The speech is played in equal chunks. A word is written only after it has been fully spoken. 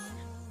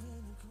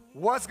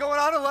What's going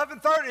on at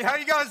 11:30? How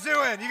you guys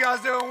doing? You guys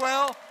doing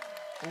well?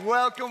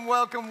 Welcome,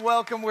 welcome,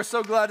 welcome. We're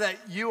so glad that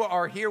you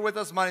are here with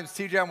us. My name is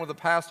TJ. I'm one of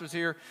the pastors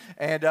here.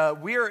 And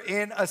we are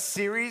in a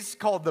series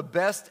called The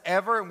Best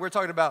Ever. And we're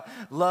talking about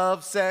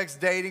love, sex,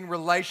 dating,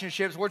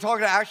 relationships. We're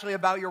talking actually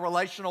about your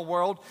relational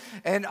world.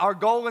 And our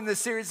goal in this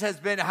series has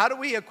been, how do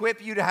we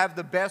equip you to have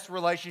the best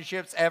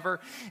relationships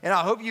ever? And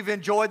I hope you've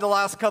enjoyed the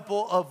last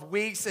couple of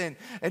weeks and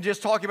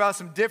just talking about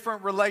some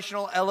different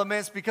relational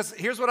elements. Because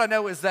here's what I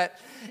know is that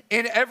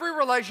in every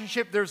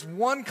relationship, there's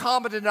one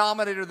common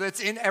denominator that's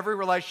in every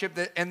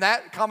relationship, and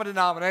that common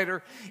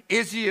denominator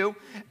is you.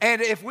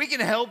 And if we can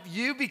help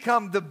you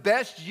become the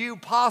best you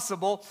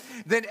possible,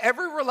 then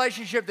every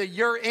relationship that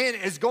you're in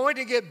is going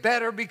to get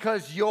better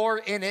because you're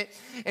in it.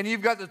 And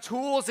you've got the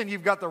tools and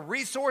you've got the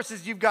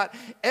resources, you've got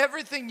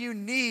everything you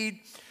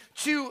need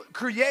to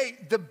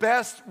create the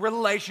best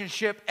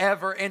relationship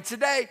ever. And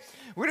today,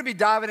 we're going to be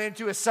diving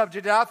into a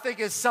subject that I think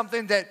is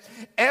something that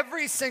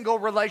every single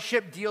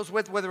relationship deals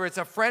with, whether it's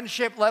a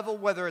friendship level,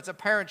 whether it's a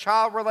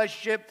parent-child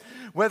relationship,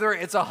 whether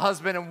it's a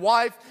husband and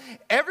wife.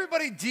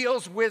 Everybody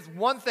deals with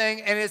one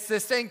thing, and it's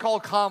this thing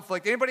called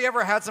conflict. Anybody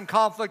ever had some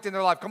conflict in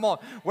their life? Come on,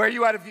 where are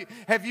you at?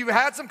 Have you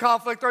had some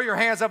conflict? Throw your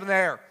hands up in the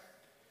air.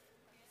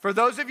 For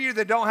those of you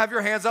that don't have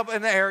your hands up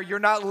in the air, you're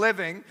not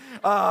living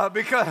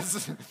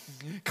because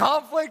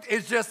conflict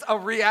is just a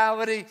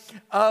reality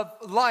of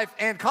life.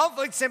 And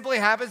conflict simply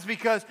happens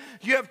because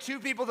you have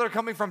two people that are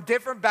coming from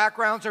different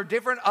backgrounds or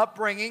different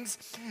upbringings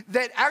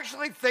that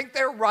actually think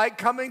they're right,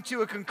 coming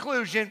to a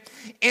conclusion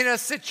in a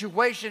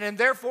situation. And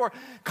therefore,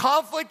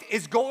 conflict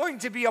is going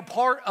to be a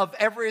part of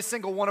every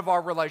single one of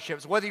our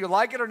relationships. Whether you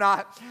like it or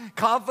not,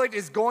 conflict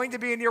is going to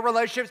be in your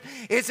relationships.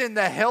 It's in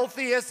the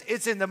healthiest,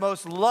 it's in the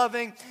most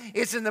loving,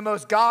 it's in the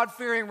most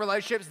God-fearing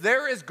relationships.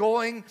 There is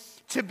going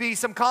to be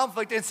some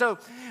conflict. And so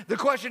the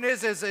question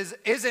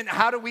isn't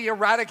how do we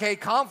eradicate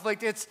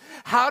conflict? It's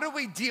how do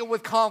we deal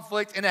with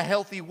conflict in a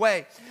healthy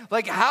way?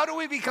 Like, how do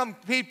we become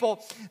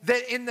people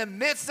that in the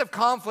midst of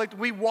conflict,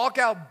 we walk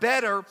out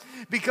better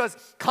because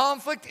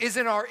conflict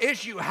isn't our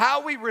issue.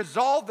 How we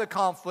resolve the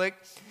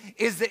conflict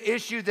is the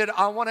issue that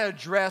I want to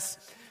address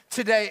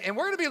today. And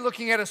we're going to be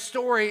looking at a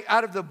story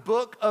out of the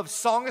book of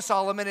Song of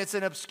Solomon. It's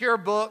an obscure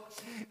book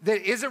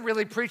that isn't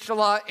really preached a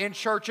lot in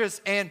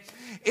churches. And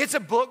it's a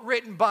book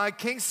written by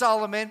King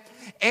Solomon.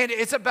 And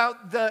it's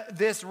about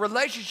this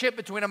relationship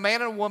between a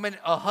man and a woman,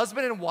 a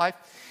husband and wife.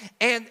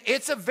 And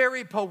it's a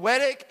very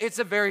poetic, it's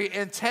a very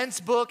intense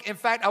book. In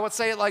fact, I would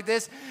say it like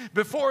this.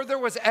 Before there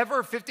was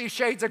ever 50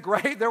 Shades of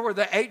Grey, there were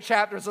the 8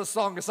 chapters of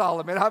Song of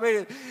Solomon. I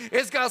mean,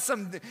 it's got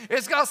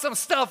some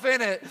stuff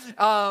in it.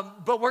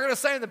 But we're going to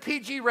say in the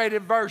PG-rated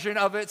version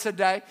of it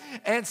today.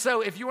 And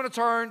so if you want to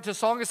turn to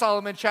Song of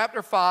Solomon,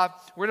 chapter 5,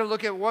 we're going to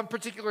look at one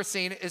particular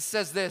scene. It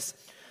says this: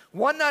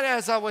 "One night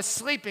as I was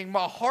sleeping,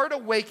 my heart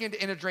awakened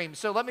in a dream."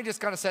 So let me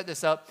just kind of set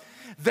this up.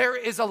 There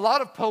is a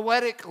lot of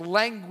poetic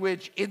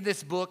language in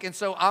this book, and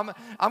so I'm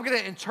going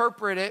to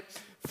interpret it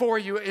for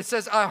you. It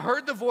says, "I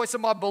heard the voice of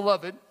my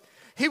beloved.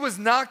 He was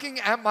knocking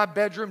at my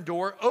bedroom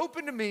door.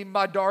 Open to me,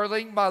 my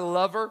darling, my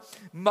lover,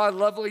 my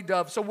lovely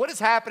dove." So what is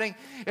happening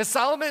is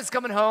Solomon is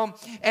coming home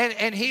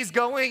and he's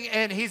going,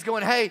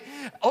 "Hey,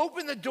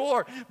 open the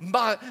door,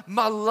 my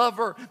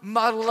lover,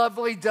 my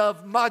lovely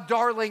dove, my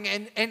darling."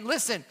 And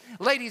listen,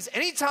 ladies,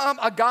 anytime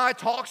a guy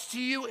talks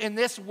to you in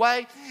this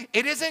way,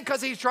 it isn't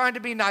because he's trying to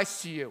be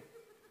nice to you.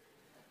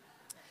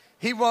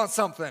 He wants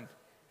something.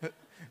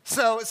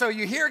 So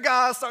you hear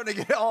guys starting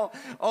to get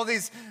all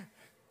these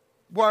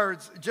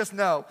words, just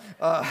know.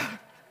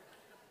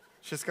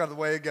 It's just kind of the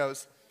way it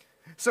goes.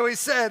 So he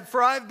said,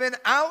 "For I've been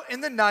out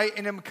in the night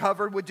and am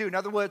covered with dew." In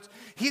other words,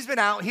 he's been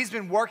out, he's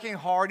been working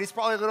hard, he's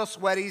probably a little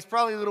sweaty, he's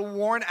probably a little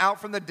worn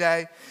out from the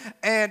day.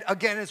 And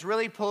again, it's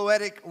really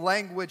poetic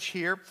language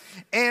here.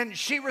 And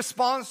she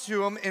responds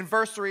to him in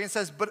verse 3 and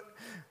says,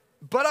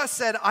 But I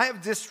said, I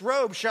have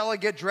disrobed, shall I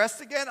get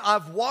dressed again?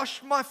 I've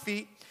washed my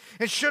feet,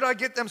 and should I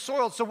get them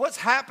soiled?" So what's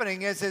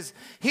happening is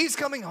he's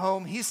coming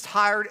home, he's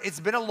tired, it's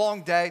been a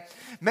long day.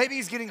 Maybe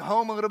he's getting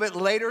home a little bit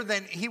later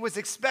than he was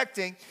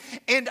expecting.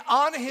 And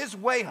on his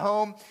way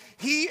home,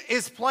 he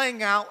is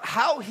playing out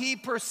how he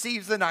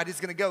perceives the night is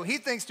going to go. He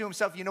thinks to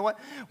himself, you know what?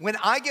 When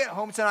I get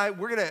home tonight,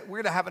 we're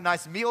gonna have a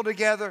nice meal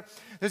together.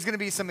 There's going to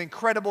be some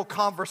incredible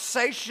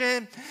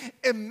conversation.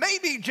 And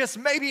maybe, just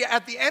maybe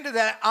at the end of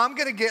that, I'm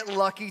going to get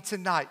lucky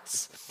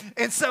tonight.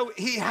 And so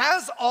he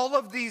has all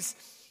of these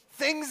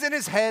things in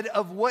his head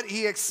of what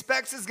he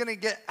expects is going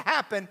to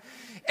happen.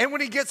 And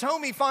when he gets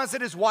home, he finds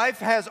that his wife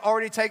has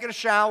already taken a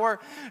shower.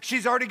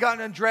 She's already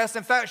gotten undressed.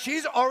 In fact,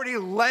 she's already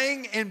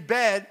laying in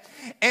bed.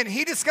 And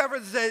he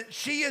discovers that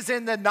she is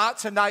in the not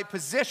tonight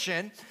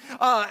position.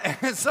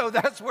 And so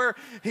that's where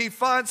he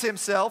finds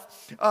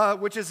himself,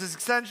 which is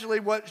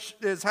essentially what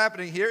is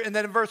happening here. And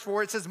then in verse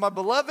 4, it says, "My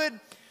beloved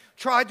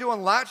tried to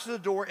unlatch the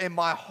door, and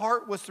my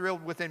heart was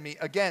thrilled within me."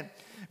 Again,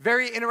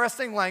 very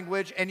interesting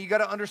language, and you got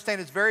to understand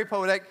it's very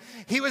poetic.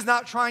 He was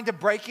not trying to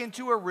break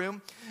into a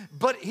room,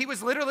 but he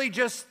was literally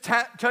just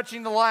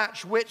touching the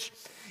latch, which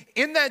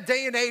in that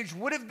day and age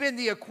would have been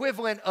the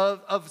equivalent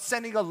of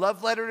sending a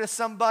love letter to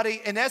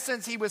somebody. In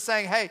essence, he was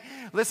saying, hey,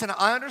 listen,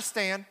 I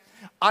understand.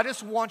 I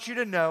just want you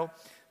to know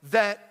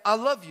that I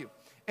love you.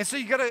 And so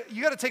you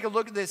gotta take a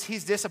look at this.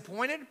 He's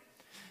disappointed.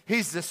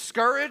 He's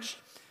discouraged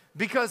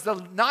because the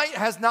night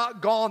has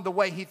not gone the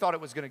way he thought it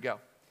was gonna go.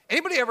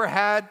 Anybody ever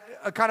had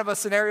a kind of a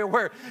scenario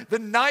where the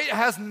night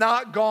has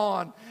not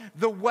gone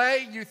the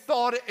way you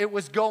thought it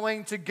was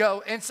going to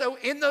go? And so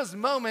in those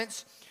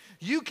moments,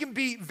 you can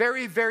be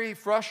very, very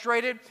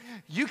frustrated.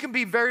 You can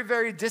be very,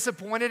 very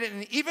disappointed.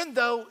 And even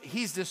though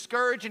he's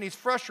discouraged and he's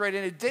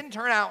frustrated and it didn't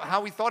turn out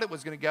how he thought it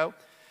was gonna go,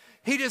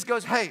 he just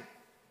goes, hey,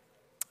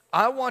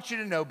 I want you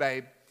to know,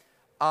 babe,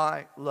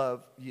 I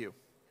love you.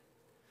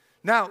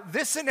 Now,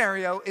 this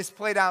scenario is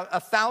played out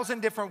 1,000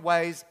 different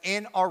ways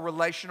in our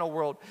relational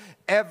world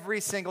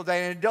every single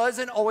day. And it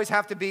doesn't always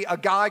have to be a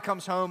guy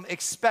comes home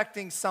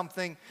expecting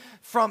something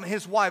from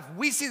his wife.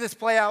 We see this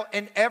play out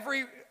in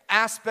every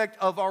aspect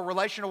of our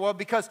relational world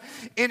because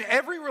in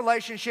every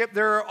relationship,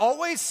 there are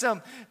always some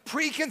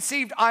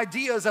preconceived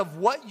ideas of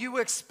what you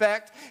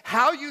expect,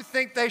 how you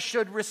think they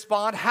should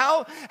respond,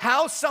 how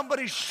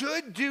somebody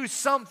should do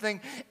something.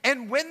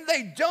 And when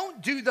they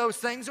don't do those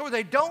things or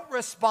they don't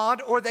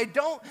respond or they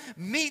don't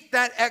meet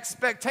that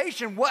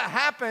expectation, what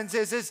happens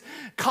is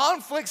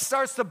conflict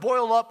starts to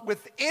boil up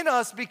within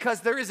us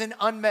because there is an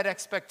unmet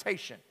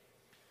expectation.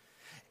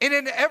 And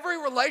in every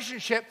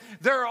relationship,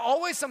 there are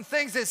always some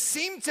things that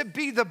seem to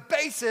be the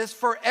basis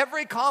for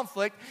every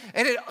conflict,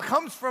 and it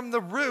comes from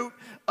the root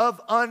of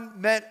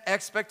unmet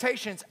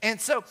expectations. And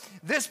so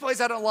this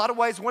plays out in a lot of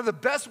ways. One of the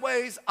best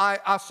ways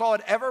I saw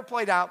it ever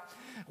played out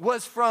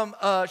was from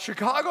a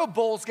Chicago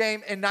Bulls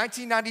game in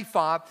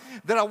 1995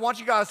 that I want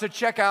you guys to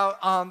check out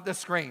on the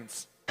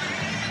screens.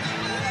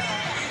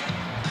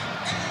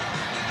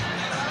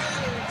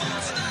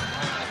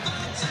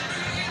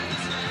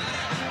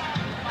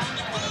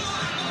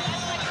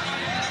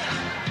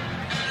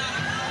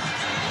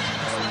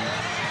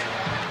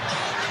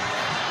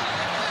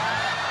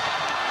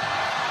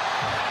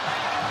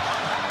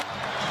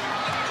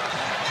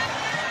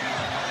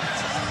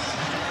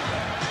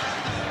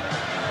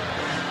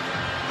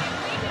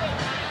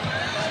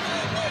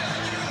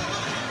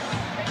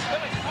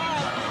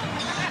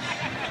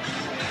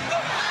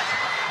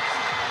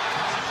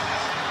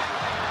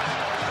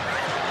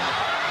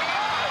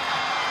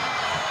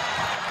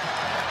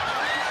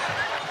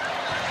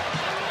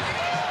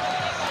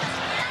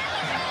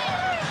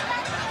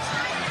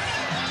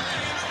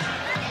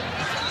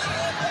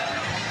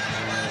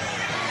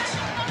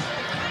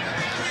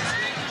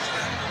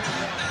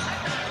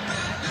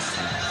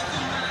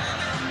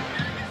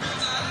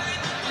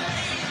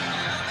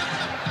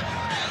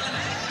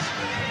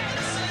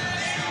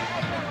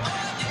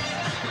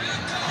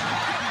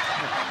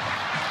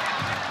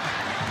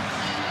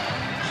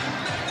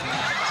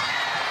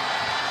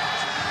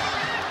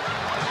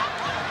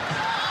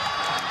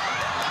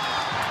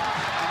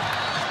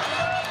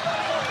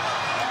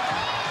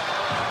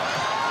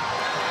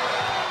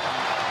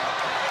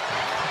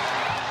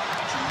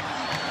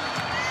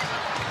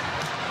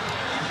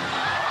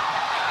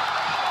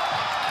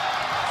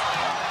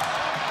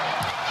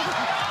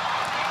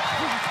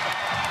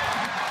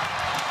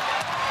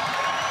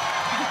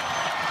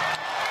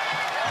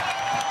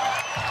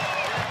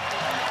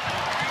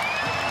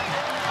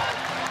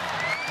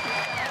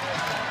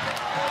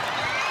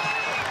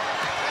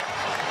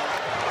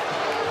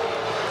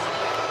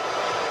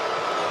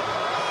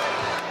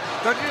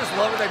 Don't you just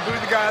love it? They booed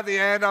the guy at the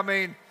end. I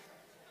mean,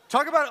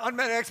 talk about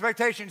unmet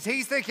expectations.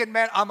 He's thinking,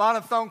 man, I'm on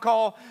a phone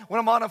call. When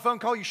I'm on a phone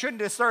call, you shouldn't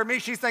disturb me.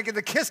 She's thinking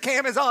the kiss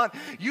cam is on.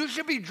 You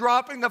should be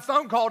dropping the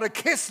phone call to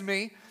kiss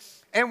me.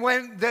 And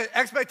when the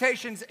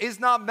expectations is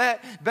not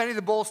met, Benny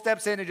the Bull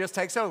steps in and just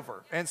takes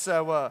over. And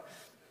so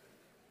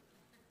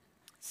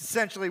it's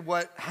essentially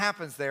what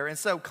happens there. And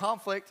so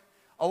conflict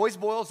always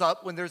boils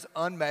up when there's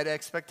unmet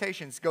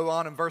expectations. Go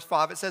on in verse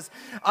 5. It says,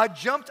 I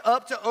jumped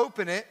up to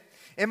open it,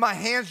 and my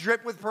hands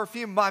dripped with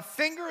perfume, my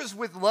fingers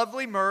with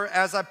lovely myrrh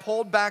as I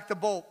pulled back the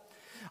bolt.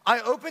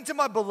 I opened to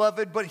my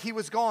beloved, but he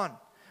was gone.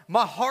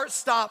 My heart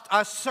stopped.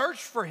 I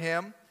searched for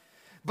him,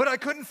 but I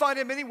couldn't find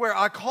him anywhere.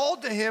 I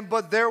called to him,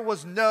 but there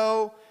was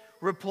no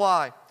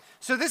reply.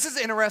 So this is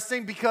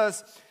interesting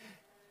because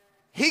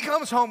he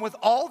comes home with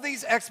all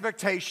these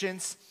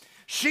expectations.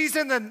 She's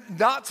in the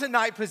not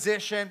tonight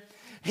position.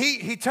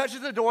 He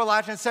touches the door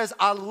latch and says,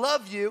 I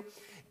love you.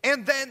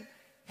 And then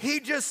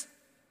he just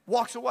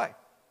walks away.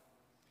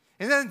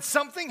 And then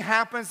something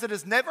happens that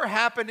has never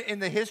happened in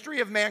the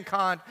history of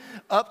mankind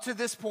up to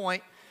this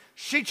point.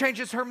 She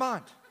changes her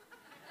mind.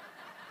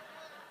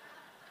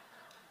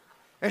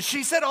 And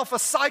she set off a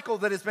cycle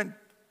that has been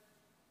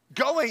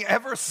going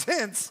ever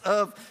since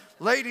of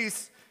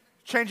ladies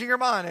changing her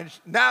mind. And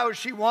now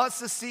she wants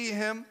to see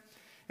him.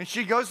 And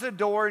she goes to the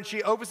door and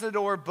she opens the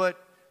door, but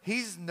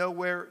he's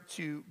nowhere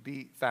to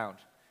be found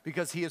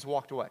because he has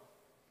walked away.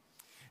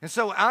 And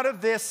so out of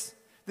this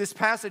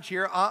passage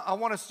here, I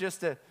want us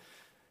just to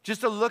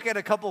just to look at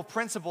a couple of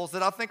principles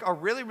that I think are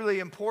really, really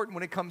important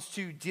when it comes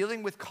to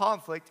dealing with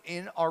conflict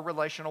in our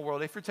relational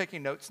world. If you're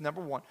taking notes,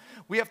 number one,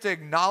 we have to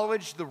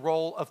acknowledge the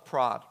role of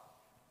pride.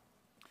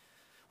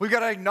 We've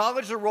got to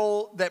acknowledge the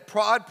role that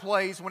pride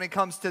plays when it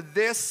comes to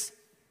this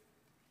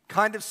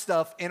kind of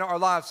stuff in our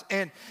lives.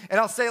 And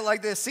I'll say it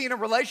like this. See, in a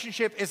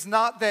relationship, it's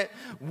not that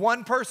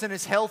one person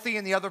is healthy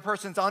and the other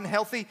person's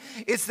unhealthy.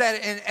 It's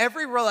that in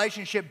every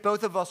relationship,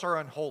 both of us are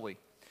unholy.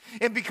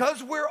 And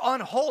because we're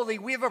unholy,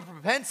 we have a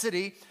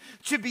propensity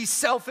to be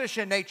selfish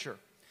in nature.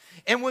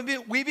 And when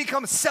we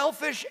become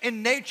selfish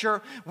in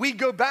nature, we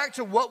go back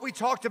to what we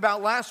talked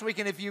about last week.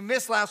 And if you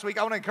missed last week,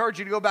 I want to encourage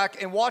you to go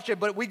back and watch it.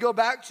 But we go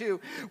back to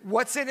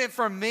what's in it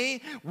for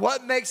me,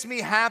 what makes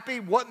me happy,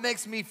 what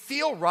makes me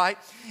feel right.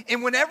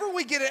 And whenever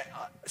we get it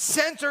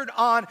centered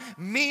on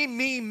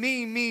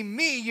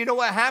me, you know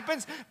what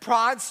happens?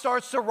 Pride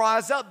starts to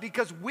rise up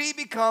because we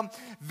become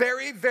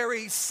very,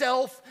 very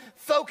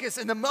self-focused.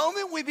 And the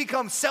moment we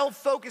become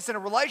self-focused in a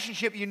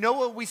relationship, you know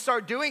what we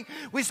start doing?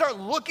 We start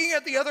looking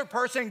at the other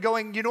person and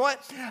going, you know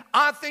what?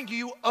 I think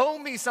you owe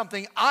me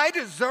something. I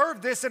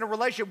deserve this in a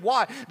relationship.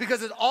 Why?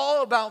 Because it's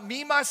all about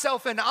me,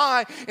 myself, and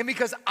I. And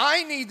because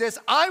I need this,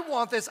 I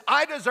want this,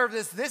 I deserve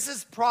this. This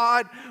is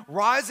pride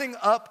rising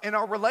up in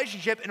our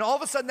relationship. And all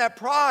of a sudden that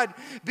pride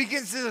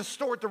begins to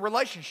distort the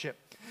relationship.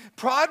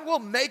 Pride will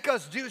make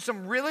us do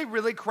some really,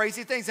 really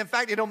crazy things. In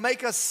fact, it'll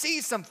make us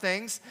see some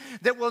things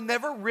that we'll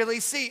never really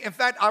see. In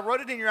fact, I wrote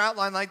it in your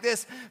outline like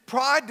this.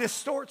 Pride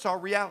distorts our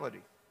reality.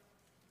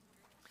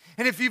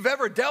 And if you've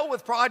ever dealt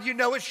with pride, you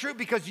know it's true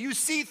because you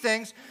see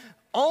things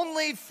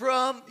only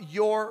from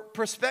your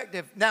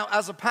perspective. Now,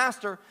 as a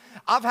pastor,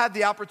 I've had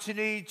the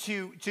opportunity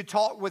to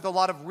talk with a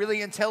lot of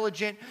really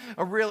intelligent,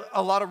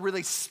 a lot of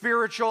really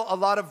spiritual, a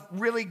lot of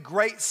really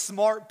great,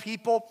 smart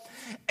people.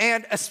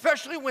 And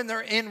especially when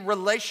they're in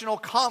relational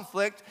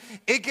conflict,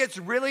 it gets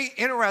really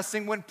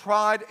interesting when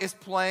pride is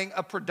playing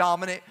a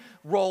predominant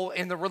role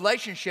in the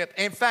relationship.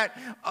 In fact,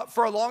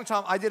 for a long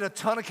time, I did a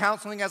ton of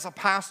counseling as a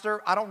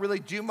pastor. I don't really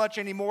do much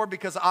anymore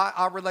because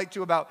I relate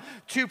to about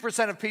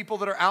 2% of people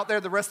that are out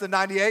there. The rest of the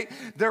 98,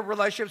 their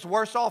relationship's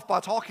worse off by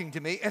talking to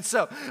me. And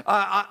so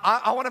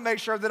I want to make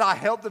sure that I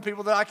help the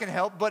people that I can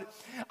help. But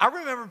I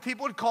remember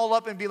people would call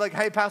up and be like,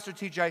 hey, Pastor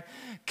TJ,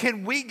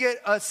 can we get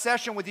a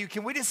session with you?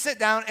 Can we just sit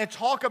down and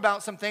talk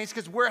about some things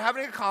because we're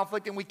having a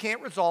conflict and we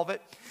can't resolve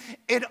it?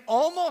 And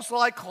almost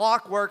like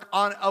clockwork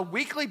on a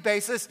weekly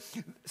basis,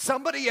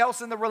 somebody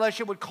else in the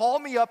relationship would call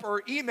me up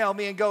or email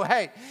me and go,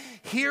 hey,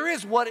 here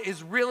is what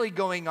is really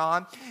going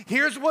on.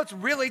 Here's what's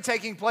really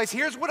taking place.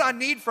 Here's what I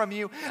need from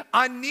you.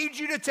 I need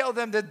you to tell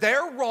them that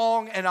they're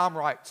wrong and I'm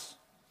right.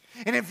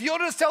 And if you'll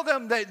just tell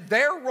them that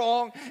they're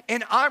wrong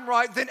and I'm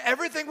right, then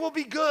everything will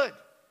be good.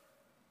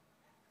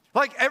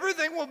 Like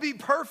everything will be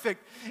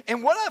perfect.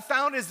 And what I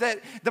found is that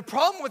the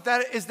problem with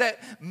that is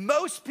that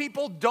most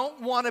people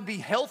don't want to be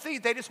healthy.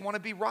 They just want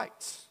to be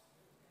right.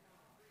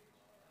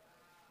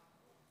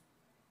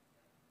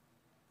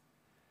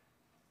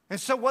 And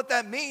so what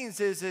that means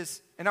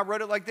is, and I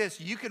wrote it like this,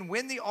 you can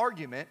win the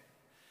argument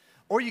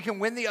or you can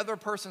win the other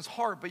person's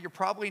heart, but you're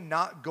probably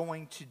not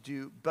going to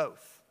do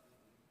both.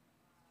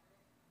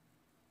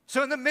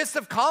 So in the midst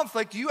of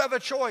conflict, you have a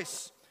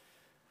choice.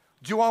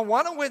 Do I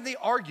want to win the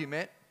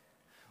argument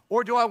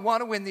or do I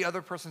want to win the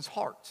other person's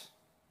heart?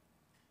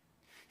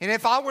 And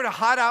if I were to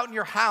hide out in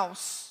your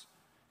house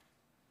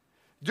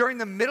during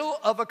the middle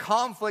of a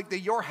conflict that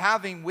you're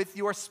having with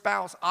your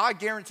spouse, I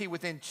guarantee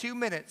within 2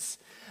 minutes,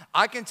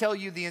 I can tell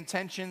you the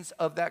intentions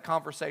of that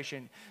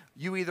conversation.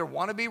 You either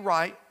want to be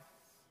right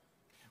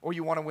or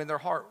you want to win their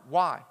heart.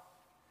 Why?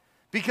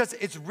 Because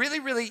it's really,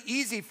 really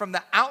easy from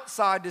the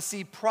outside to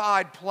see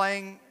pride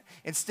playing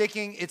and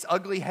sticking its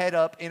ugly head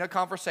up in a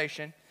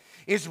conversation.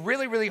 It's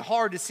really, really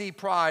hard to see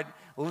pride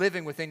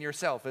living within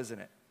yourself, isn't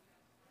it?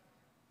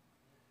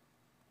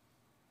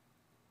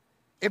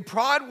 And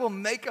pride will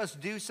make us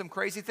do some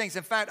crazy things.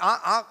 In fact,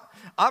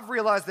 I've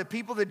realized that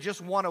people that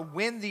just want to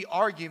win the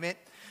argument,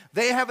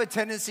 they have a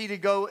tendency to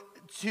go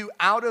to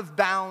out of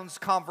bounds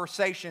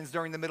conversations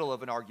during the middle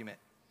of an argument.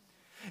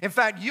 In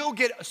fact, you'll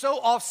get so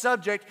off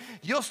subject,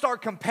 you'll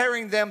start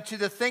comparing them to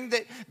the thing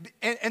that,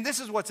 and this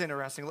is what's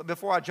interesting,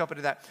 before I jump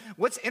into that.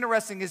 What's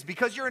interesting is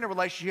because you're in a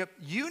relationship,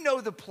 you know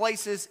the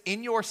places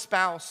in your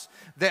spouse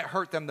that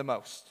hurt them the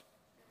most.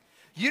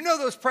 You know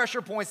those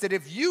pressure points that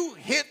if you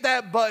hit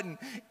that button,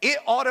 it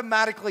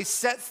automatically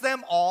sets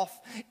them off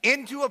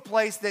into a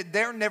place that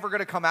they're never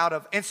going to come out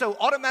of. And so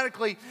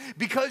automatically,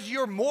 because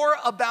you're more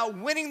about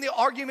winning the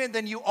argument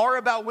than you are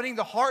about winning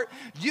the heart,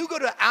 you go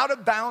to out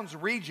of bounds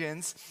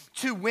regions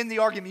to win the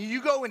argument.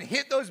 You go and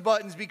hit those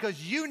buttons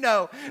because you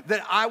know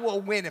that I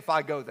will win if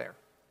I go there.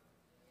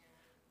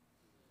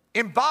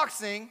 In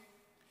boxing,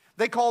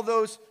 they call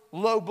those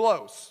low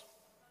blows.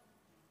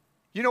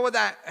 You know what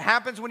that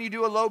happens when you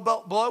do a low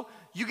blow?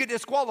 You get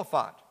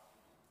disqualified.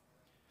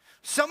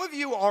 Some of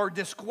you are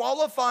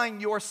disqualifying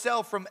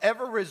yourself from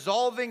ever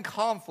resolving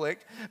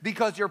conflict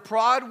because your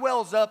pride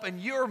wells up and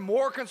you're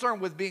more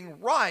concerned with being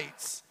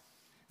right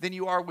than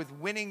you are with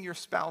winning your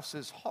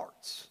spouse's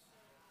hearts.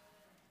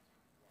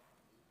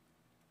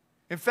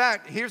 In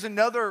fact, here's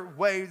another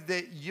way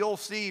that you'll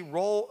see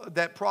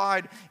that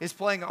pride is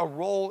playing a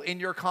role in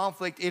your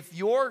conflict. If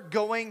you're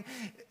going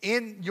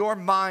in your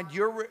mind,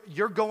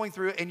 you're going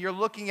through and you're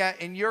looking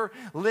at and you're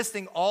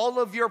listing all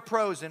of your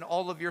pros and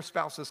all of your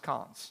spouse's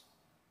cons.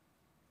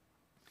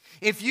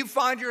 If you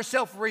find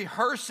yourself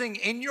rehearsing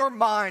in your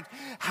mind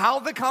how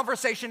the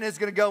conversation is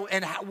going to go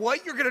and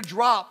what you're going to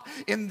drop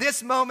in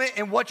this moment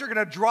and what you're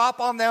going to drop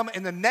on them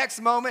in the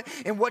next moment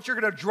and what you're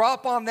going to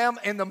drop on them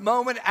in the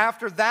moment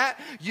after that,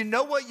 you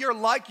know what you're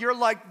like? You're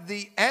like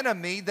the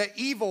enemy, the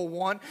evil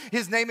one.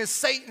 His name is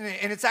Satan,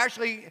 and it's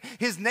actually,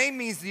 his name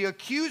means the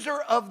accuser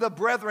of the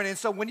brethren. And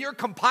so when you're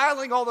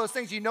compiling all those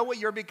things, you know what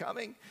you're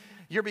becoming?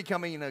 You're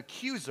becoming an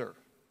accuser.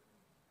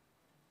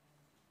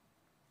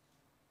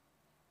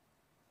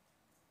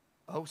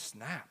 Oh,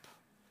 snap.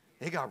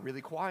 It got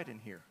really quiet in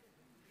here.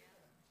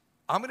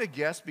 I'm going to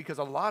guess because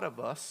a lot of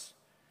us,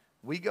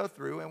 we go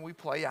through and we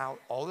play out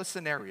all the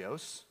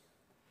scenarios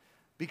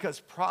because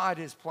pride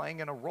is playing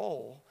in a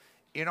role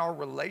in our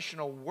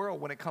relational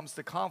world when it comes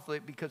to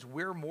conflict because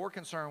we're more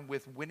concerned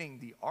with winning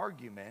the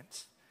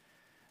argument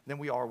than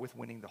we are with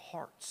winning the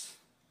hearts.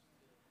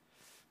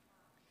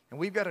 And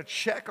we've got to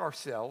check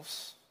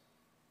ourselves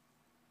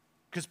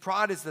because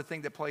pride is the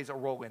thing that plays a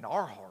role in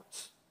our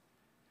hearts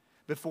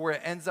before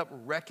it ends up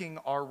wrecking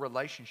our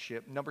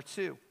relationship. Number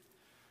two,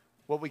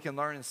 what we can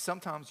learn is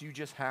sometimes you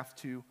just have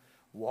to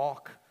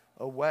walk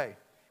away.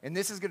 And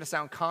this is going to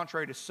sound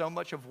contrary to so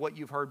much of what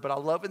you've heard, but I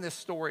love in this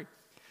story,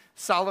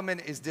 Solomon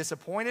is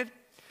disappointed.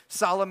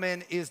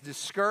 Solomon is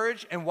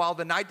discouraged, and while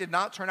the night did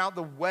not turn out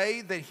the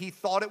way that he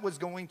thought it was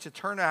going to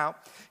turn out,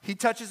 he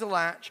touches a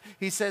latch,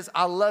 he says,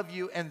 I love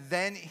you, and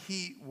then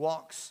he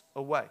walks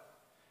away.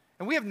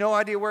 And we have no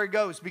idea where he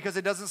goes because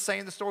it doesn't say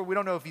in the story. We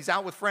don't know if he's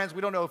out with friends.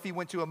 We don't know if he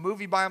went to a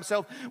movie by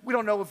himself. We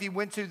don't know if he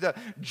went to the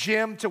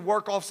gym to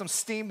work off some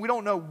steam. We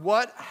don't know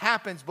what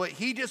happens, but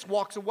he just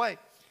walks away.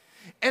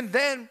 And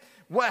then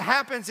what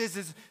happens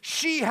is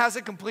she has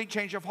a complete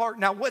change of heart.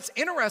 Now, what's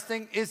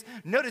interesting is,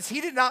 notice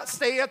he did not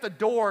stay at the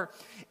door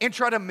and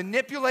try to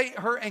manipulate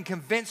her and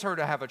convince her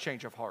to have a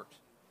change of heart.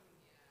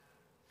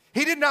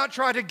 He did not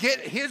try to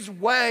get his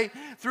way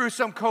through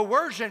some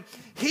coercion.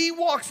 He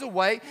walks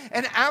away,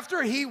 and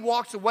after he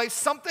walks away,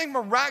 something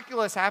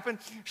miraculous happened.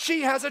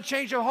 She has a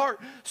change of heart.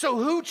 So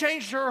who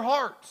changed her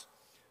heart?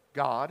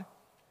 God.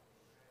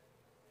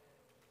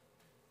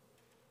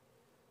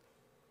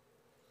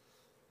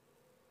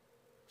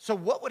 So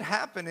what would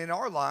happen in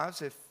our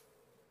lives if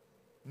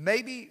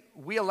maybe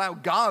we allow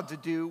God to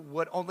do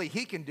what only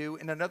he can do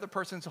in another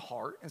person's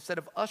heart instead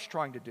of us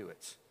trying to do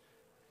it?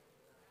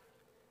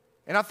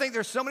 And I think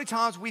there's so many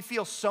times we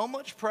feel so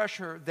much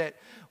pressure that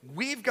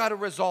we've got to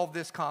resolve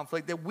this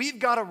conflict, that we've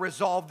got to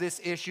resolve this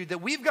issue,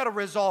 that we've got to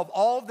resolve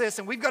all this,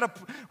 and we've got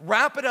to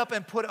wrap it up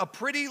and put a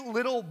pretty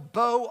little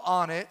bow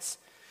on it.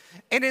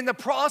 And in the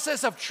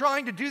process of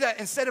trying to do that,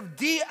 instead of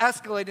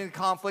de-escalating the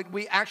conflict,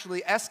 we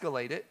actually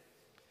escalate it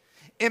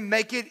and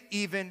make it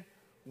even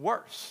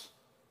worse.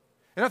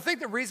 And I think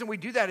the reason we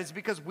do that is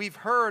because we've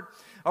heard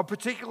a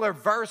particular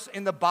verse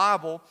in the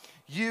Bible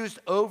used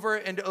over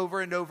and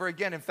over and over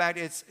again. In fact,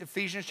 it's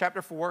Ephesians chapter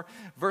 4,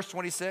 verse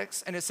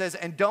 26, and it says,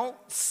 and don't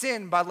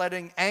sin by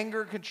letting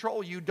anger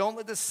control you. Don't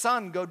let the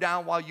sun go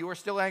down while you are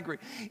still angry.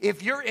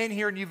 If you're in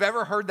here and you've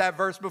ever heard that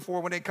verse before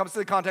when it comes to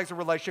the context of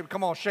relationship,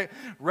 come on,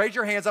 raise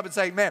your hands up and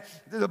say, man,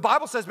 the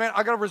Bible says, man,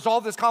 I got to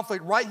resolve this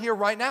conflict right here,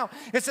 right now.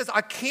 It says,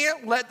 I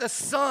can't let the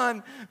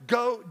sun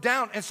go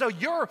down. And so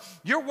you're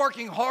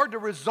working hard to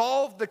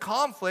resolve the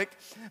conflict,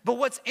 but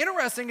what's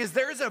interesting is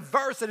there is a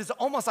verse that is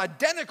almost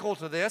identical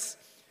to this,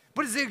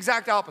 but it's the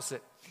exact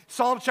opposite.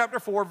 Psalm chapter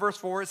 4, verse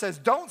 4, it says,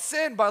 don't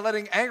sin by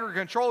letting anger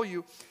control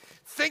you.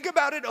 Think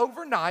about it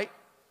overnight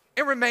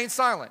and remain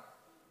silent.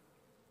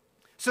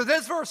 So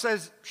this verse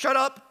says, shut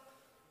up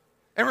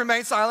and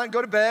remain silent,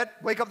 go to bed,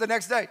 wake up the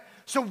next day.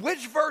 So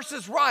which verse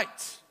is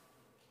right?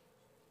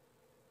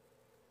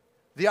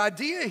 The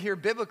idea here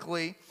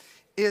biblically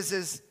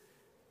is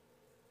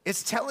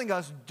it's telling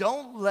us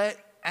don't let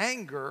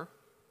anger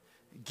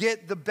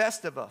get the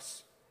best of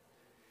us.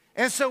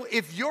 And so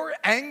if you're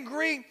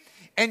angry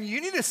and you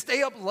need to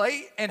stay up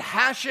late and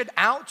hash it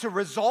out to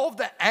resolve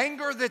the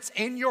anger that's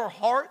in your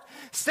heart,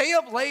 stay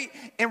up late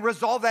and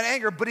resolve that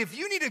anger. But if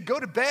you need to go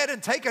to bed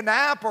and take a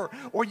nap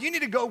or you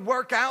need to go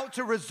work out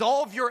to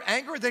resolve your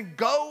anger, then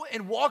go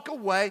and walk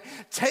away,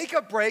 take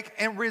a break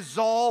and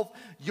resolve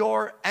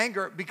your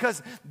anger.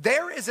 Because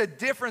there is a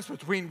difference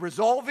between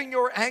resolving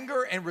your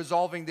anger and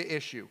resolving the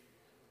issue.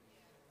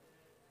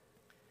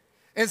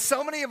 And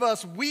so many of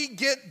us, we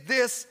get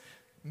this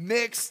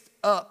mixed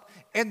up.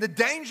 And the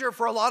danger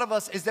for a lot of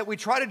us is that we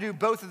try to do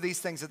both of these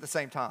things at the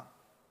same time.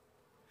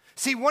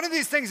 See, one of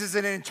these things is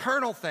an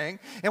internal thing,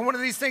 and one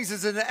of these things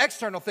is an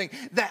external thing.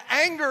 The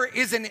anger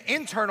is an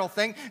internal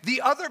thing.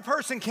 The other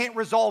person can't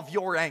resolve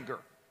your anger.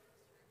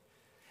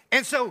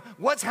 And so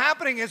what's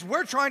happening is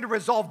we're trying to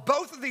resolve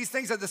both of these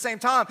things at the same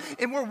time,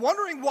 and we're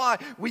wondering why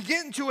we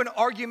get into an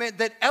argument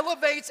that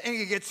elevates and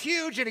it gets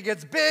huge and it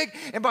gets big,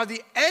 and by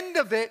the end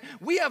of it,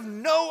 we have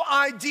no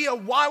idea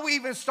why we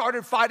even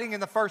started fighting in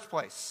the first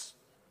place.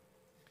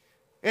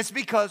 It's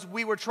because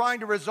we were trying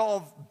to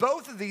resolve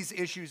both of these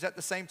issues at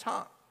the same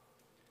time.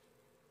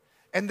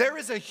 And there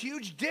is a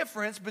huge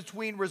difference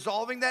between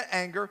resolving that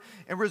anger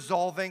and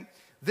resolving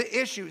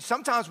the issue.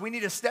 Sometimes we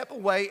need to step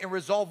away and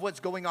resolve what's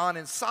going on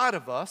inside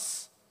of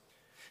us,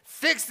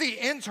 fix the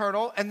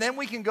internal, and then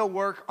we can go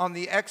work on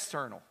the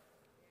external.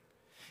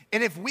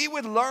 And if we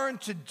would learn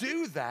to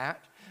do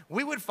that,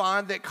 we would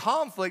find that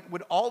conflict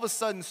would all of a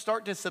sudden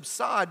start to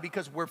subside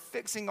because we're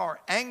fixing our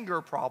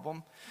anger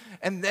problem,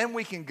 and then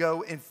we can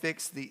go and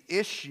fix the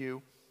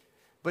issue,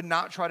 but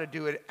not try to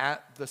do it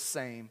at the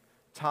same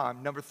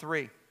time. Number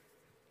 3,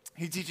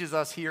 he teaches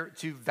us here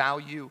to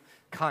value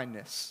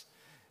kindness.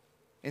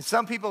 And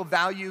some people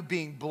value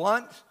being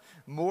blunt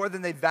more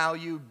than they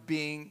value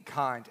being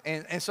kind.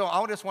 And so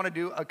I just want to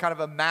do a kind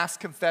of a mass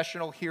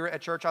confessional here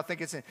at church. I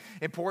think it's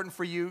important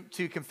for you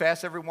to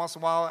confess every once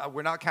in a while.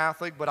 We're not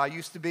Catholic, but I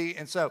used to be.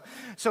 And so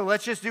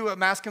let's just do a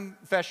mass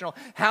confessional.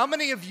 How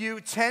many of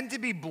you tend to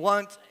be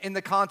blunt in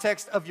the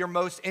context of your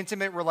most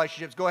intimate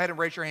relationships? Go ahead and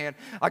raise your hand.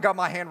 I got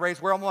my hand raised.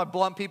 Where I'm going to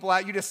blunt people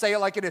at, you just say it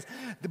like it is.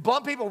 The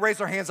blunt people raise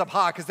their hands up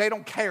high because they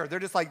don't care. They're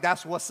just like,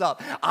 that's what's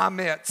up. I'm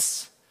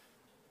it.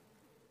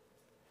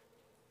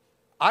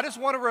 I just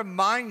want to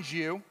remind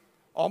you,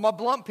 all my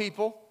blunt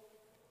people,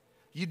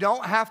 you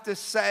don't have to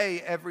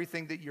say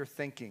everything that you're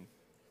thinking.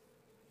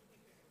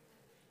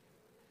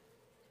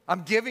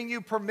 I'm giving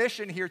you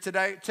permission here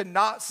today to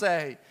not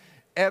say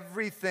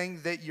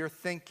everything that you're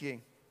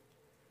thinking.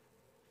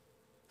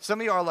 Some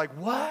of you are like,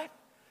 what?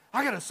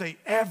 I got to say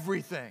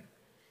everything.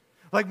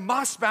 Like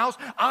my spouse,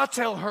 I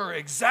tell her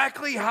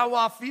exactly how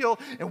I feel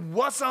and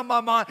what's on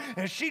my mind,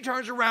 and she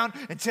turns around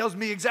and tells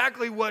me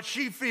exactly what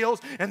she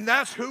feels, and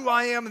that's who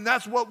I am, and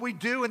that's what we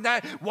do, and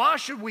that, why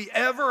should we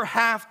ever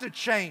have to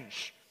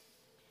change?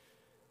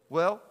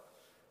 Well,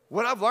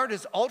 what I've learned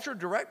is ultra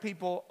direct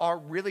people are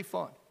really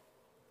fun.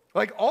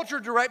 Like ultra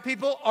direct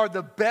people are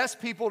the best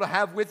people to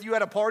have with you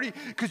at a party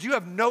because you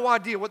have no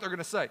idea what they're going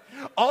to say.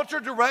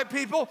 Ultra direct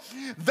people,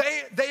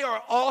 they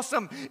are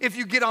awesome if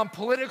you get on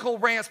political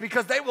rants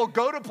because they will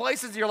go to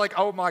places and you're like,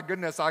 oh my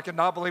goodness, I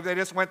cannot believe they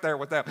just went there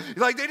with them.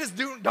 Like they just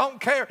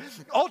don't care.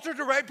 Ultra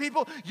direct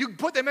people, you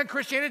put them in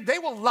Christianity, they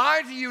will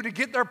lie to you to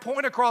get their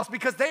point across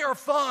because they are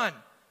fun.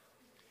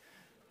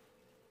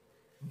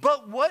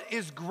 But what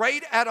is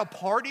great at a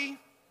party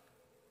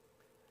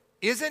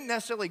isn't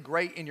necessarily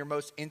great in your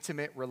most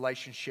intimate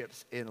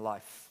relationships in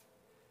life.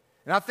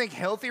 And I think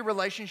healthy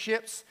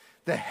relationships,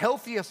 the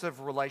healthiest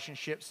of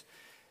relationships,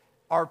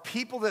 are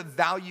people that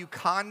value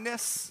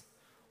kindness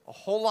a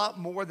whole lot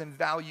more than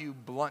value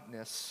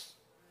bluntness.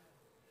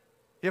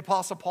 The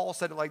Apostle Paul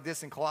said it like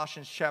this in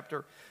Colossians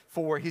chapter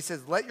 4. He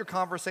says, let your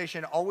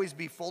conversation always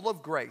be full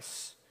of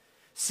grace,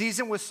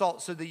 seasoned with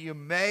salt, so that you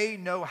may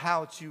know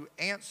how to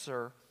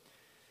answer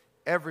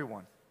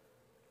everyone.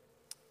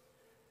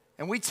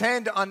 And we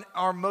tend on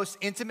our most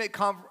intimate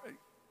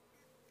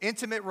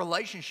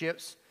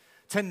relationships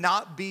to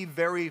not be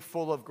very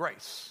full of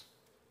grace.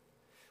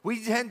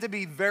 We tend to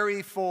be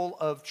very full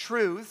of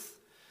truth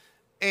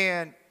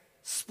and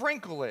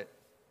sprinkle it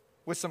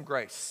with some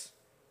grace.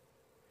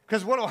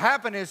 Because what will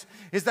happen is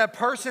that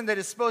person that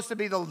is supposed to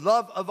be the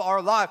love of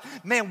our life,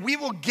 man, we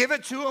will give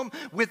it to them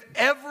with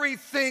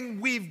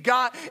everything we've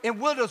got, and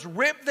we'll just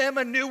rip them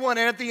a new one.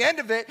 And at the end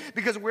of it,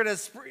 because we're going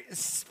to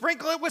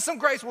sprinkle it with some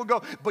grace, we'll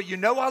go, but you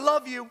know I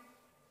love you.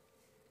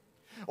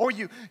 Or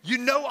you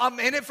know I'm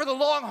in it for the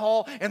long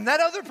haul, and that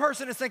other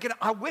person is thinking,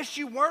 I wish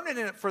you weren't in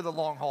it for the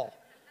long haul.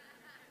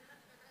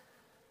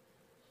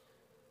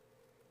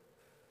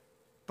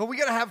 But we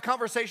got to have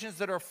conversations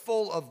that are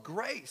full of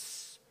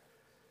grace,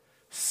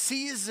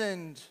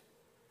 seasoned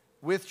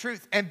with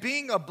truth. And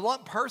being a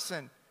blunt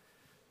person,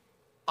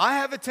 I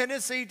have a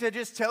tendency to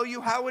just tell you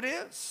how it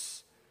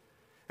is.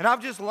 And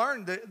I've just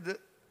learned that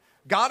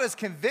God has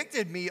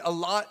convicted me a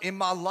lot in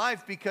my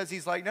life because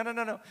he's like,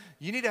 no.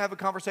 You need to have a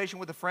conversation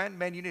with a friend.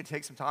 Man, you need to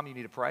take some time. You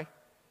need to pray.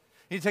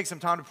 You need to take some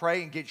time to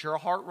pray and get your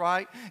heart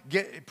right.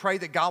 Pray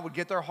that God would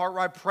get their heart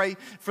right. Pray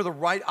for the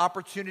right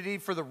opportunity,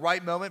 for the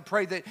right moment.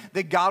 Pray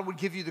that God would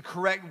give you the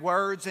correct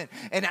words. And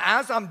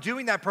as I'm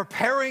doing that,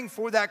 preparing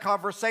for that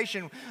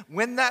conversation,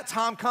 when that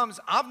time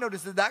comes, I've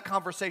noticed that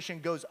conversation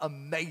goes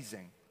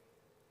amazing.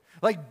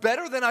 Like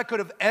better than I could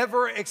have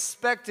ever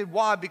expected.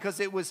 Why? Because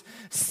it was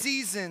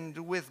seasoned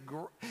with,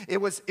 it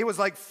was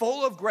like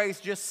full of grace,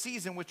 just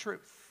seasoned with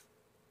truth.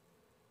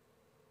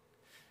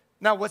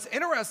 Now, what's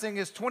interesting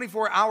is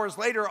 24 hours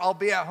later, I'll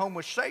be at home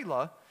with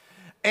Shayla,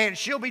 and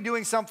she'll be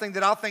doing something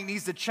that I think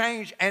needs to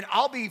change, and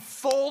I'll be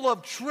full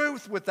of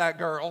truth with that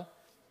girl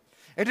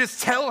and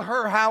just tell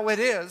her how it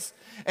is.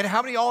 And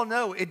how many of y'all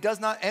know it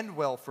does not end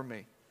well for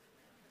me?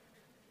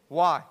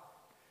 Why?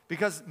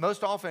 Because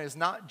most often it's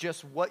not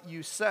just what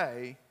you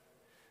say,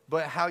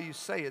 but how you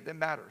say it that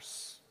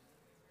matters.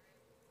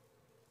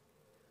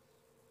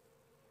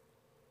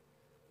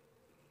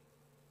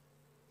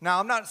 Now,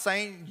 I'm not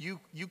saying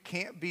you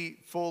can't be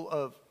full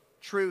of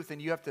truth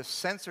and you have to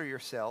censor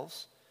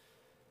yourselves.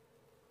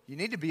 You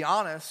need to be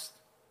honest.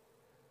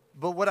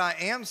 But what I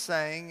am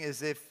saying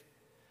is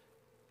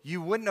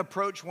You wouldn't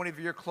approach one of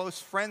your close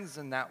friends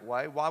in that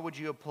way. Why would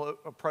you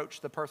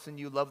approach the person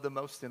you love the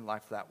most in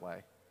life that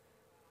way?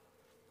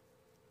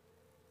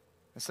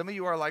 And some of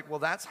you are like, well,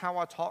 that's how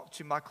I talk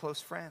to my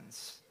close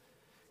friends,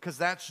 because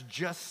that's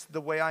just the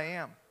way I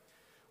am.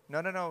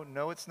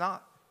 No, it's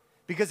not.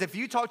 Because if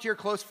you talk to your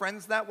close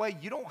friends that way,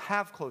 you don't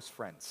have close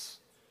friends.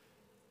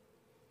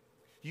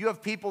 You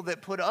have people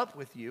that put up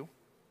with you,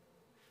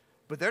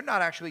 but they're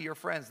not actually your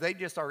friends. They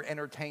just are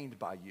entertained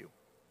by you.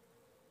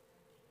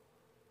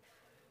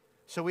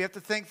 So we have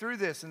to think through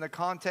this in the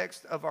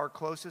context of our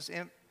closest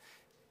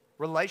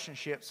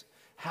relationships.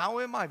 How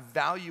am I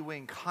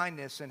valuing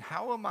kindness, and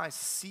how am I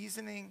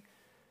seasoning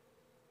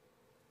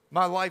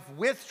my life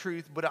with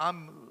truth, but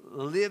I'm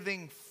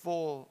living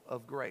full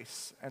of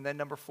grace? And then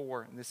number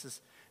 4, and this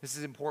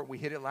is important. We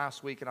hit it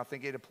last week, and I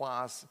think it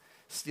applies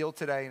still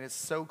today, and it's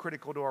so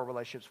critical to our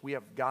relationships. We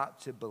have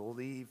got to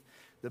believe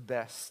the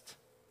best.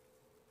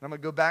 And I'm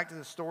going to go back to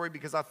the story,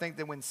 because I think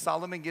that when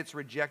Solomon gets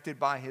rejected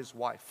by his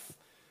wife,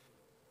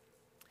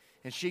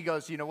 and she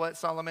goes, you know what,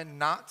 Solomon,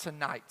 not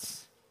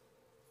tonight.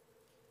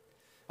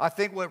 I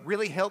think what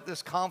really helped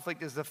this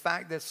conflict is the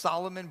fact that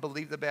Solomon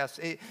believed the best.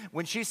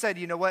 When she said,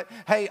 you know what,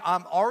 hey,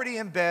 I'm already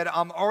in bed,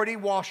 I'm already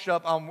washed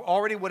up, I'm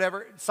already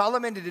whatever,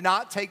 Solomon did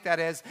not take that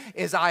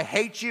as I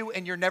hate you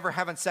and you're never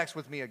having sex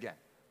with me again.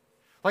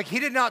 Like, he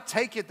did not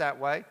take it that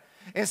way.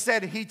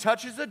 Instead, he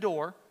touches the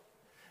door.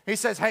 He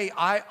says, hey,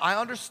 I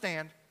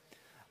understand.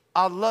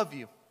 I love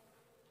you.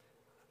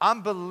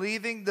 I'm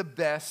believing the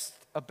best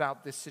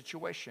about this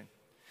situation.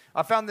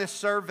 I found this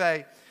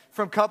survey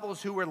from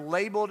couples who were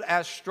labeled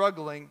as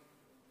struggling.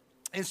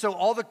 And so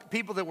all the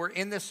people that were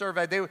in this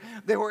survey,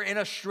 they were in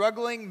a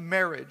struggling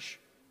marriage.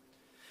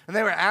 And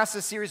they were asked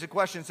a series of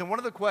questions. And one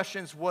of the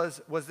questions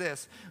was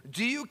this: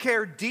 do you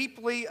care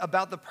deeply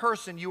about the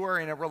person you are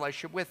in a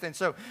relationship with? And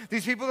so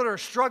these people that are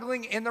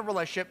struggling in the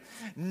relationship,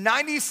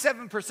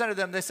 97% of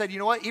them, they said, you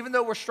know what, even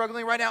though we're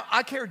struggling right now,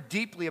 I care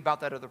deeply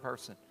about that other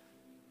person.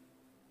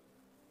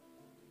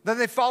 Then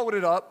they followed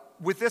it up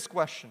with this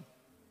question: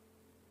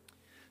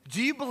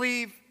 do you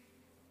believe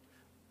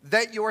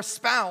that your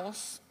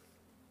spouse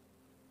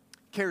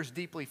cares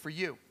deeply for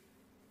you?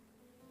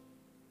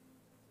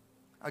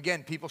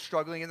 Again, people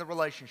struggling in the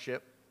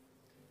relationship,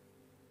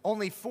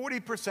 only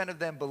 40% of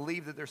them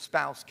believe that their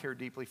spouse cared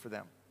deeply for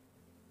them.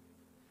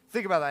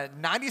 Think about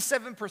that.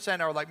 97%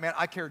 are like, man,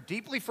 I care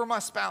deeply for my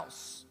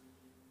spouse.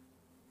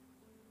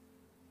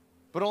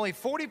 But only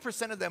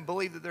 40% of them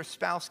believe that their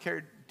spouse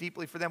cared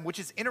deeply for them, which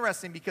is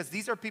interesting because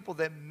these are people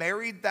that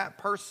married that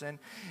person,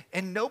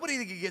 and nobody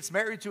that gets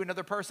married to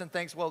another person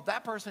thinks, well,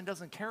 that person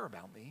doesn't care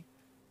about me.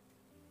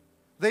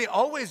 They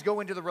always go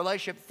into the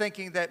relationship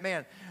thinking that,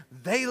 man,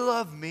 they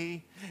love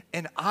me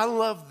and I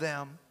love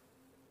them.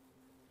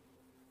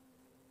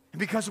 And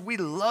because we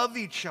love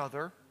each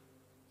other,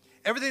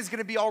 everything's going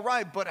to be all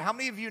right. But how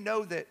many of you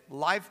know that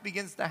life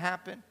begins to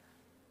happen?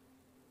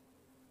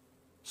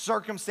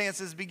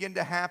 Circumstances begin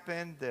to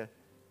happen, the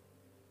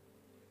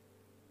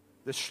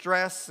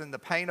stress and the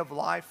pain of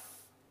life,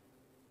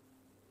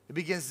 it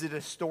begins to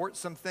distort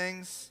some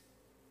things.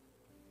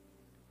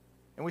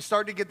 And we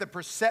start to get the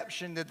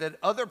perception that that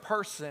other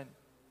person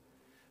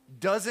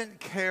doesn't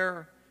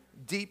care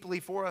deeply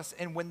for us.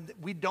 And when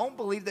we don't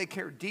believe they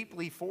care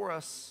deeply for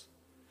us,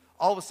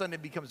 all of a sudden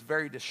it becomes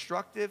very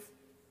destructive.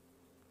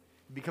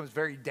 It becomes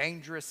very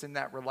dangerous in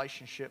that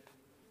relationship.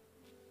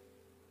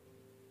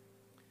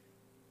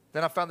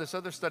 Then I found this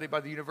other study by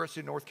the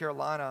University of North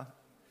Carolina.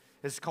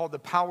 It's called The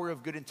Power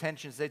of Good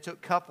Intentions. They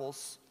took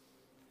couples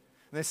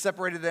and they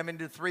separated them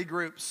into 3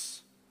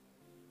 groups.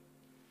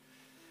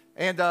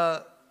 And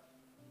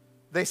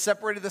they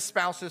separated the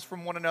spouses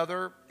from one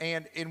another.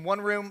 And in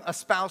one room, a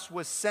spouse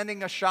was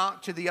sending a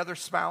shot to the other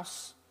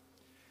spouse.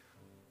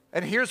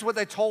 And here's what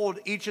they told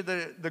each of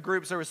the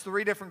groups. There was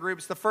 3 different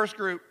groups. The first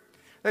group,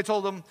 they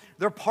told them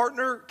their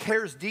partner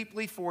cares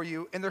deeply for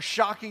you and they're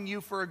shocking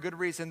you for a good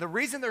reason. The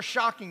reason they're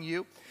shocking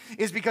you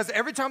is because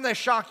every time they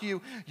shock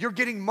you, you're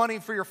getting money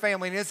for your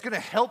family and it's going to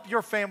help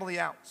your family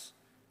out.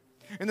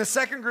 In the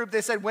second group,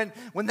 they said when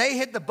they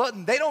hit the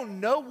button, they don't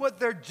know what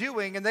they're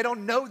doing and they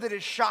don't know that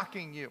it's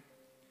shocking you.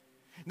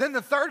 Then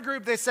the third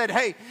group, they said,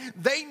 hey,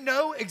 they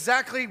know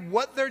exactly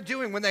what they're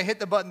doing when they hit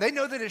the button. They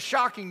know that it's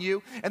shocking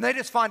you and they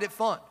just find it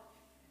fun.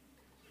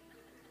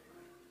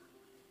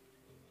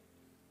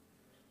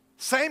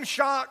 Same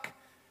shock,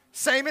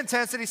 same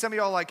intensity. Some of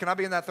y'all are like, can I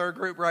be in that third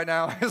group right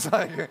now? It's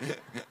like, I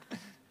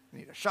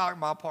need to shock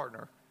my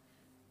partner.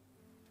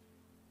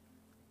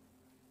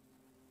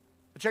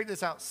 But check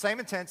this out.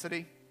 Same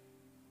intensity,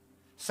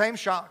 same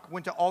shock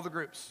went to all the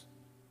groups.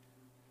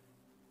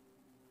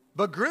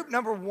 But group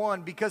number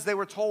 1, because they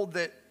were told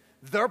that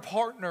their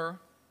partner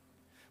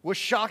was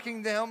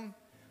shocking them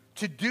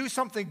to do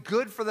something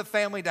good for the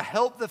family, to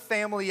help the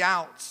family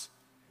out,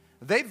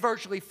 they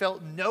virtually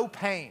felt no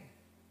pain.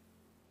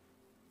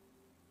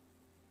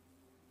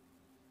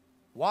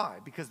 Why?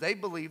 Because they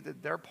believed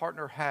that their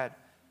partner had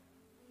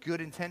good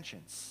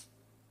intentions.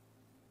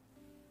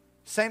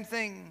 Same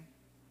thing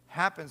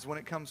happens when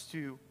it comes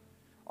to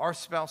our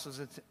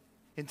spouse's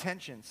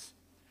intentions.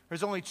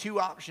 There's only two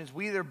options.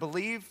 We either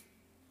believe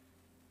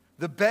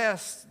the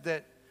best,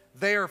 that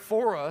they are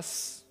for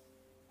us,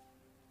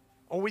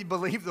 or we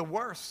believe the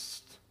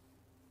worst,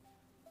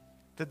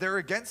 that they're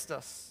against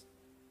us.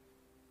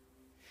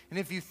 And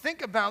if you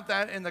think about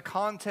that in the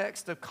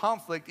context of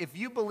conflict, if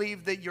you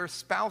believe that your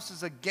spouse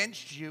is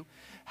against you,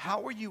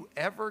 how are you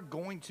ever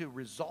going to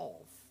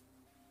resolve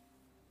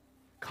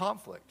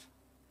conflict?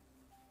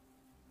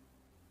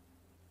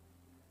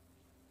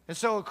 And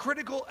so a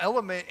critical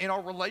element in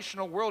our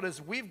relational world is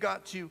we've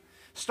got to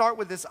start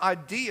with this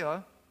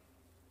idea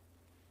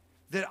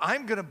that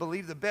I'm going to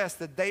believe the best,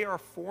 that they are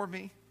for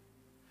me,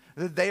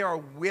 that they are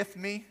with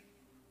me,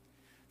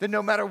 that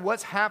no matter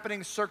what's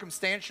happening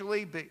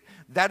circumstantially, but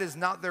that is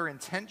not their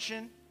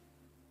intention.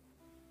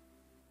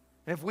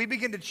 And if we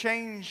begin to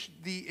change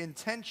the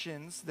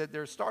intentions that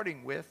they're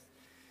starting with,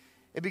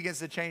 it begins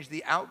to change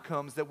the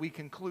outcomes that we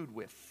conclude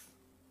with.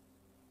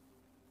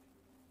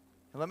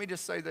 And let me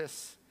just say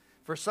this.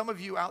 For some of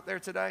you out there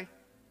today,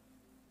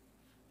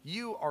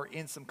 you are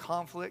in some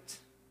conflict,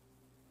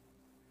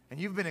 and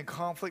you've been in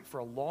conflict for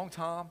a long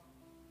time.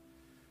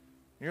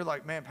 And you're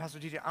like, man, Pastor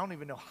DJ, I don't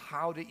even know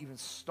how to even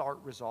start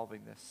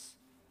resolving this.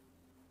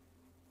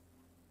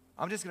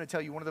 I'm just going to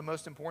tell you one of the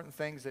most important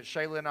things that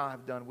Shayla and I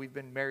have done. We've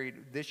been married,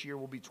 this year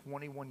will be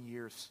 21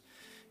 years,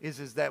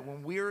 is that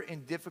when we're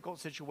in difficult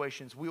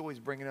situations, we always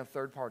bring in a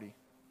third party.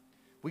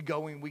 We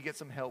go in, we get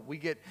some help. We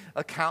get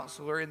a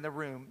counselor in the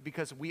room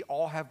because we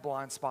all have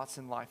blind spots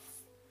in life.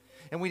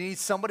 And we need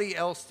somebody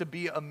else to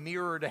be a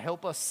mirror to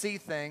help us see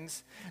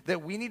things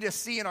that we need to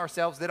see in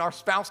ourselves that our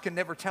spouse can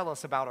never tell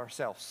us about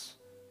ourselves.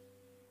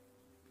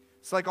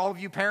 It's like all of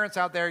you parents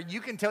out there,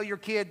 you can tell your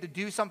kid to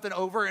do something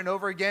over and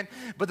over again,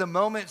 but the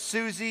moment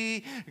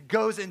Susie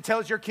goes and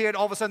tells your kid,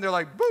 all of a sudden they're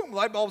like, boom,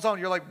 light bulb's on.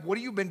 You're like, what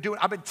have you been doing?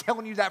 I've been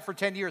telling you that for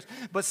 10 years.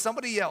 But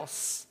somebody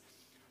else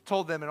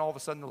told them, and all of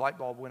a sudden the light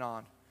bulb went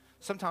on.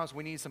 Sometimes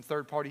we need some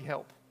third-party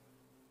help.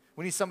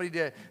 We need somebody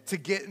to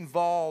get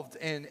involved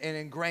and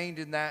ingrained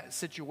in that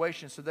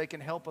situation so they can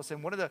help us.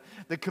 And one of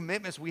the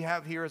commitments we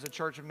have here as a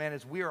church of man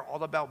is we are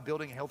all about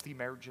building healthy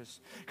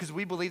marriages. Because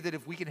we believe that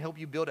if we can help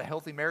you build a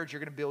healthy marriage, you're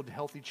going to build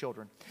healthy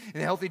children.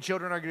 And healthy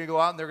children are going to go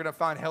out and they're going to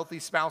find healthy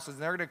spouses.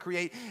 And they're going to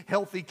create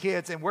healthy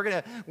kids. And we're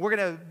going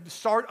to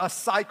start a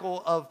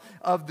cycle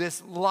of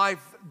this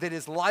life that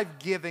is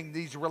life-giving,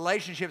 these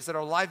relationships that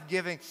are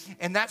life-giving.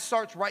 And that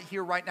starts right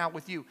here, right now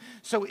with you.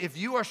 So if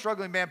you are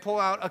struggling, man, pull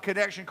out a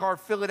connection card,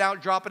 fill it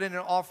out, drop it in an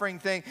offering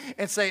thing,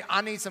 and say,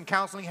 I need some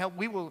counseling help.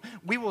 We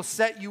will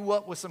set you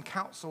up with some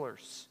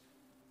counselors.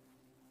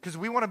 Because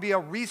we want to be a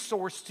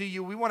resource to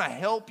you. We want to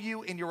help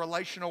you in your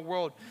relational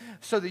world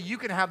so that you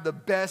can have the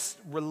best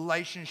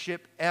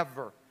relationship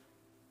ever.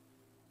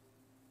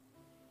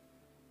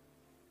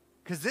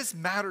 Because this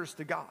matters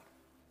to God.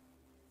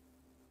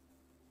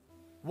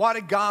 Why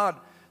did God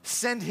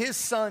send his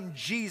son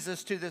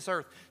Jesus to this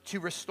earth? To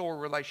restore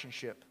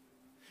relationship.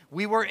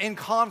 We were in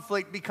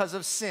conflict because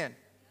of sin.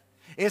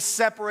 It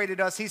separated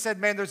us. He said,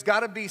 man, there's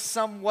got to be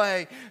some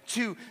way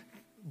to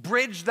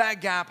bridge that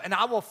gap, and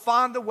I will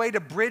find a way to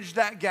bridge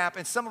that gap.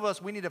 And some of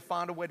us, we need to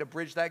find a way to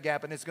bridge that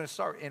gap, and it's going to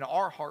start in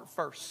our heart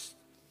first.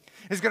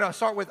 It's going to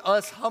start with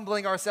us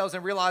humbling ourselves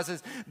and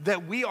realizes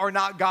that we are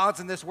not gods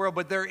in this world,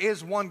 but there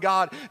is one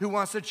God who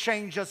wants to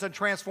change us and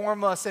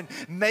transform us and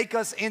make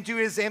us into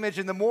his image.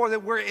 And the more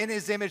that we're in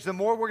his image, the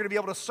more we're going to be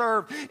able to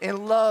serve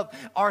and love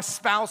our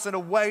spouse in a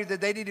way that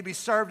they need to be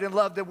served and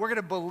loved, that we're going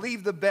to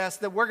believe the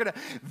best, that we're going to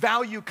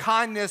value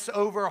kindness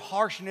over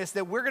harshness,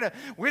 that we're going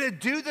to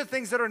do the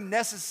things that are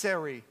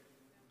necessary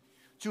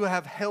to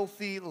have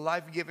healthy,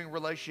 life-giving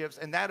relationships.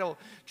 And that'll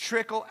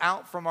trickle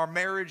out from our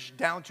marriage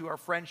down to our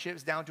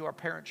friendships, down to our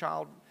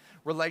parent-child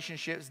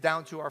relationships,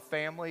 down to our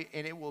family,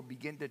 and it will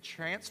begin to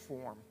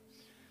transform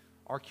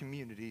our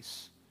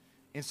communities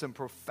in some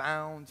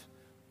profound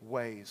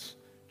ways.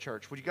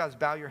 Church, would you guys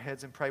bow your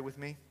heads and pray with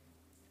me?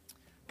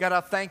 God,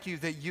 I thank you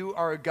that you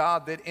are a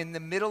God that in the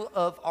middle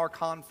of our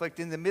conflict,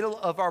 in the middle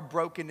of our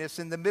brokenness,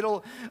 in the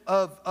middle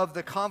of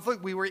the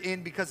conflict we were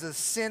in because of the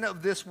sin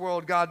of this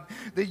world, God,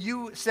 that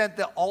you sent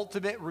the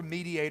ultimate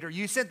remediator.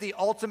 You sent the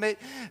ultimate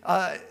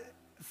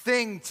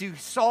thing to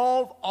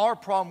solve our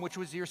problem, which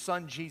was your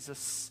son,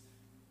 Jesus.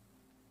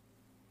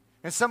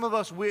 And some of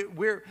us,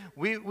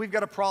 we've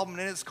got a problem,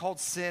 and it's called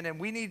sin, and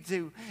we need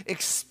to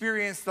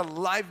experience the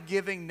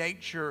life-giving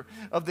nature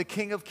of the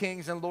King of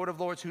Kings and Lord of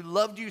Lords, who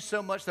loved you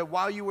so much that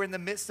while you were in the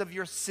midst of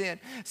your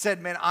sin,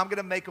 said, man, I'm going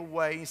to make a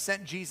way. He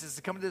sent Jesus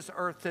to come to this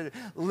earth to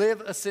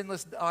live a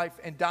sinless life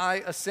and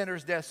die a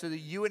sinner's death so that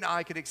you and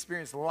I could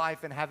experience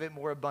life and have it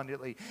more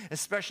abundantly,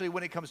 especially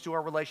when it comes to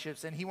our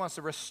relationships. And he wants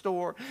to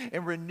restore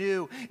and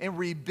renew and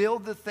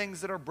rebuild the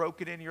things that are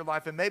broken in your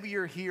life. And maybe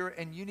you're here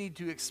and you need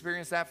to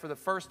experience that for the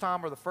first time,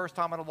 or the first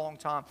time in a long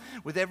time,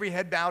 with every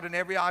head bowed and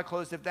every eye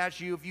closed. If that's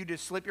you, if you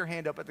just slip your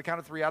hand up at the count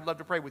of 3, I'd love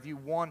to pray with you.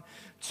 1,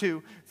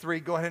 2, 3.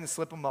 Go ahead and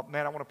slip them up.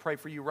 Man, I want to pray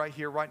for you right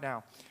here, right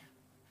now.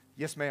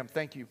 Yes, ma'am.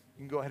 Thank you. You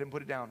can go ahead and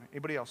put it down.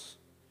 Anybody else?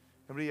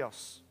 Anybody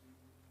else?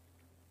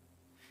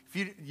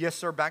 Yes,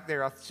 sir, back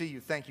there. I see you.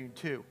 Thank you.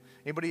 2.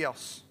 Anybody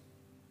else?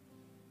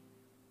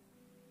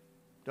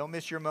 Don't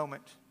miss your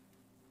moment.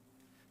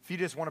 If you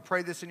just want to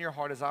pray this in your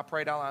heart as I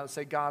prayed out loud,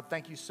 say, God,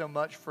 thank you so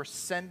much for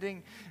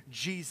sending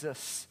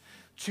Jesus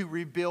to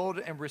rebuild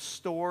and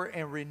restore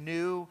and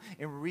renew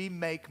and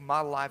remake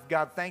my life.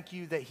 God, thank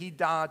you that he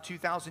died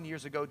 2,000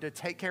 years ago to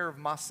take care of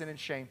my sin and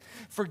shame.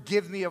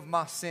 Forgive me of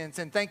my sins.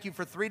 And thank you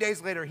for 3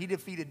 days later, he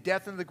defeated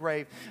death in the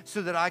grave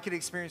so that I could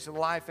experience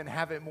life and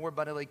have it more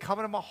abundantly. Come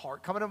into my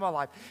heart, come into my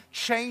life.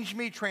 Change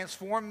me,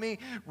 transform me,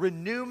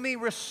 renew me,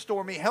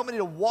 restore me. Help me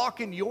to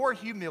walk in your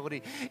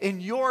humility,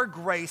 in your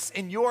grace,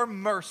 in your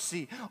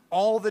mercy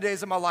all the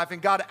days of my life.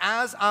 And God,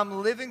 as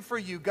I'm living for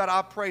you, God,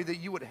 I pray that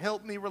you would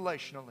help me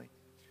relationally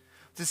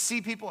to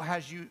see people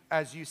as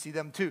you see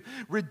them, to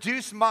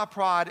reduce my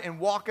pride and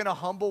walk in a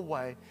humble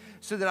way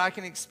so that I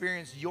can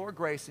experience your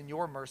grace and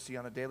your mercy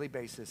on a daily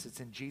basis. It's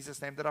in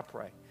Jesus' name that I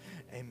pray.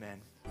 Amen.